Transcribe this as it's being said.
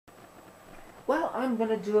Well, I'm going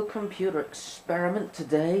to do a computer experiment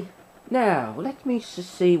today. Now, let me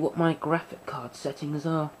just see what my graphic card settings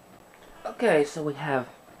are. Okay, so we have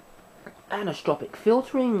anisotropic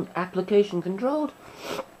filtering, application controlled,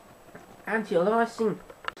 anti-aliasing,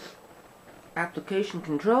 application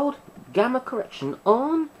controlled, gamma correction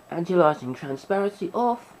on, anti-aliasing transparency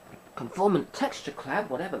off, conformant texture clad,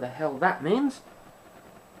 whatever the hell that means,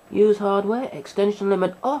 use hardware, extension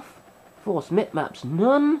limit off, force bitmaps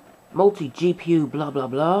none, multi-GPU blah blah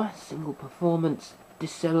blah, single performance,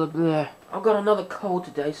 blah. I've got another cold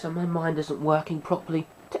today, so my mind isn't working properly.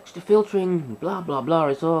 Texture filtering, blah blah blah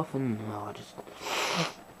is off, and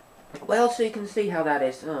well, so you can see how that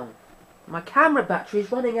is. My camera battery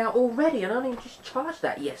is running out already, and I only just charged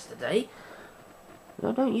that yesterday.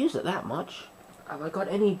 I don't use it that much. Have I got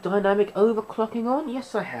any dynamic overclocking on?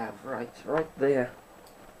 Yes, I have. Right there.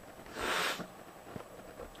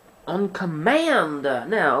 On command.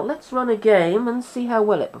 Now, let's run a game and see how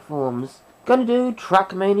well it performs. Gonna do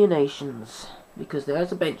Trackmania Nations, because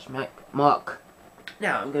there's a benchmark.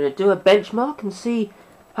 Now, I'm gonna do a benchmark and see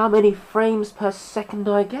how many frames per second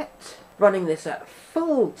I get. Running this at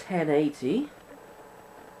full 1080.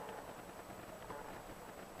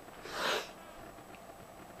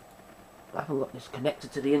 I haven't got this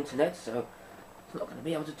connected to the internet, so it's not going to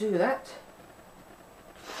be able to do that.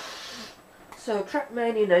 So,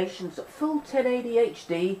 Trackmania Nations at full 1080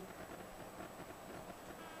 HD.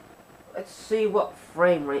 Let's see what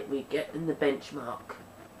frame rate we get in the benchmark.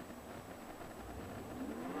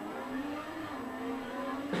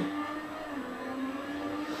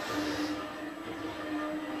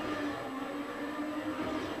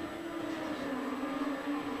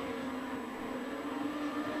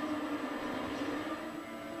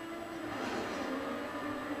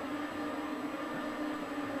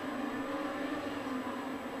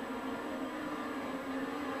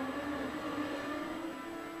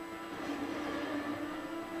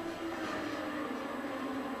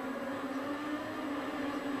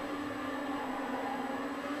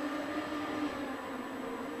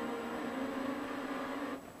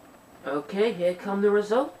 Okay, here come the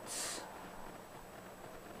results.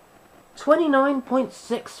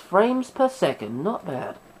 29.6 frames per second, not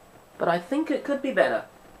bad. But I think it could be better.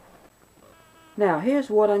 Now, here's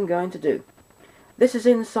what I'm going to do. This is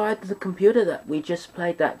inside the computer that we just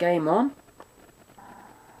played that game on.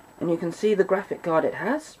 And you can see the graphic card it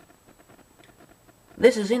has.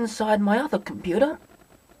 This is inside my other computer.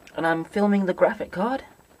 And I'm filming the graphic card.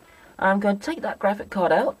 I'm going to take that graphic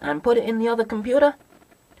card out and put it in the other computer.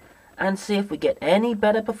 And see if we get any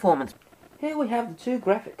better performance. Here we have the two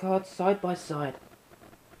graphic cards side by side.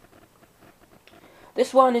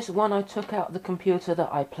 This one is the one I took out of the computer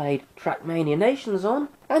that I played Trackmania Nations on,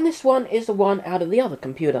 and this one is the one out of the other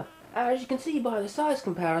computer. As you can see by the size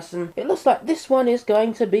comparison, it looks like this one is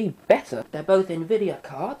going to be better. They're both Nvidia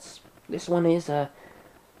cards. This one is a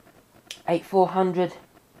 8400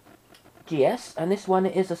 GS, and this one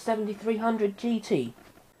is a 7300 GT.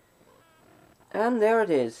 And there it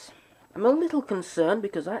is. I'm a little concerned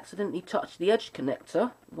because I accidentally touched the edge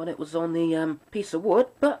connector when it was on the piece of wood,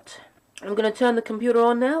 but I'm going to turn the computer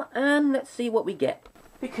on now and let's see what we get.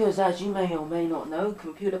 Because as you may or may not know,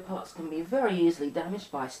 computer parts can be very easily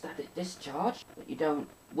damaged by static discharge that you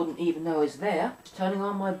wouldn't even know is there. Just turning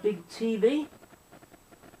on my big TV.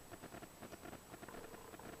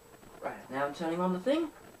 Right, now I'm turning on the thing.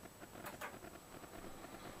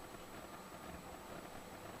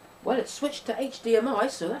 Well, it's switched to HDMI,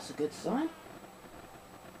 so that's a good sign.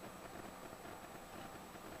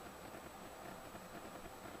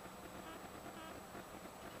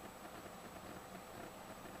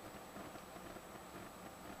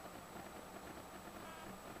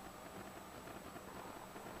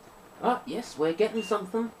 Ah, yes, we're getting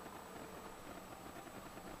something.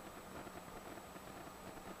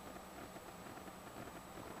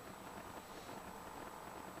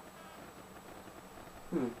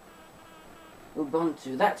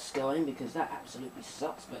 Ubuntu, that's going because that absolutely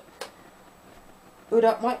sucks, but boot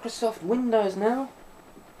up Microsoft Windows now.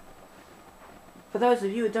 For those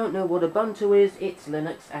of you who don't know what Ubuntu is, it's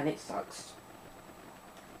Linux and it sucks.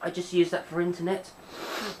 I just use that for internet.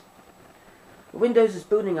 Windows is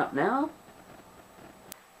booting up now.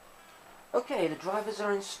 Okay, the drivers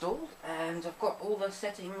are installed and I've got all the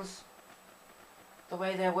settings the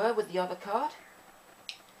way they were with the other card.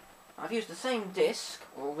 I've used the same disk,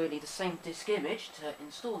 or really the same disk image, to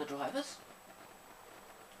install the drivers.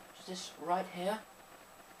 Which is this right here.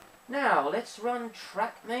 Now, let's run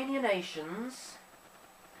Trackmania Nations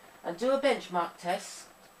and do a benchmark test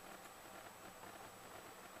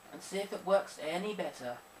and see if it works any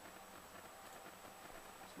better.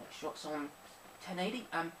 Let's make sure it's on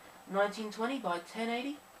 1920 by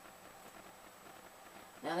 1080.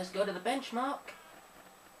 Now let's go to the benchmark.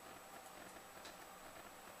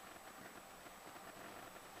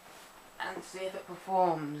 And see if it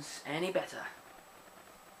performs any better.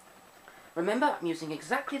 Remember, I'm using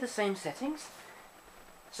exactly the same settings,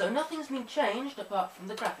 so nothing's been changed apart from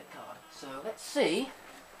the graphic card. So let's see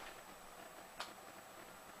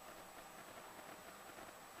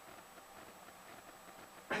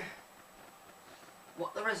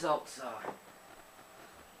what the results are.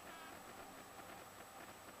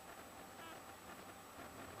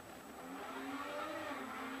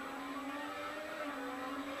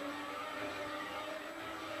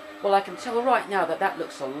 Well, I can tell right now that that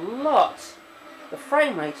looks a lot, the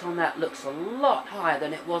frame rate on that looks a lot higher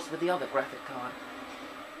than it was with the other graphic card.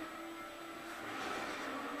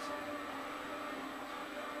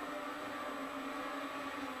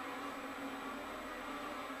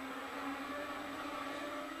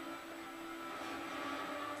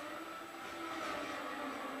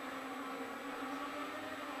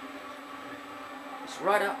 It's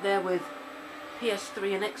right up there with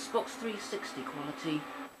PS3 and Xbox 360 quality.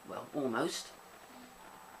 Well, almost.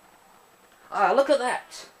 Ah, look at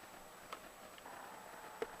that!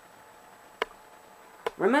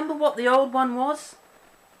 Remember what the old one was?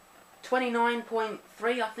 29.3,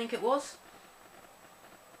 I think it was?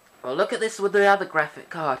 Well, look at this with the other graphic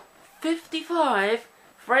card. 55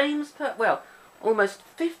 frames per... well, almost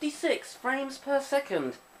 56 frames per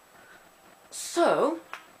second. So,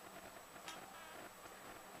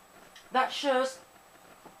 that shows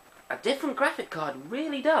a different graphic card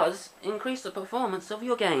really does increase the performance of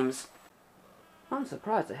your games. I'm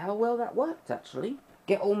surprised at how well that worked, actually.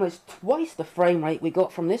 Get almost twice the frame rate we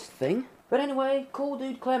got from this thing. But anyway, Cool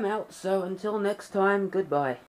Dude Clem out, so until next time, goodbye.